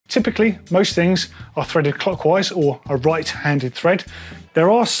Typically, most things are threaded clockwise or a right-handed thread. There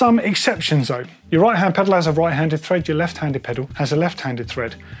are some exceptions though. Your right-hand pedal has a right-handed thread, your left-handed pedal has a left-handed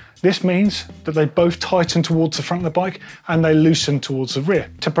thread. This means that they both tighten towards the front of the bike and they loosen towards the rear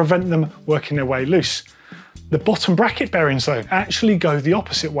to prevent them working their way loose. The bottom bracket bearings though actually go the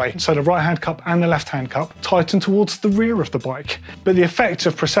opposite way. So the right hand cup and the left hand cup tighten towards the rear of the bike. But the effect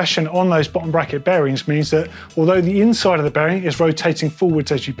of precession on those bottom bracket bearings means that although the inside of the bearing is rotating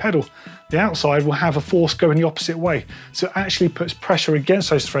forwards as you pedal, the outside will have a force going the opposite way. So it actually puts pressure against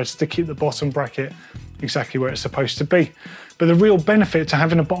those threads to keep the bottom bracket exactly where it's supposed to be. But the real benefit to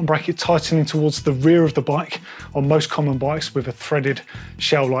having a bottom bracket tightening towards the rear of the bike on most common bikes with a threaded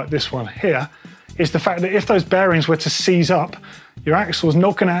shell like this one here is the fact that if those bearings were to seize up, your axle is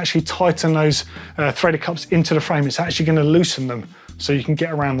not going to actually tighten those threaded cups into the frame. It's actually going to loosen them so you can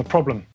get around the problem.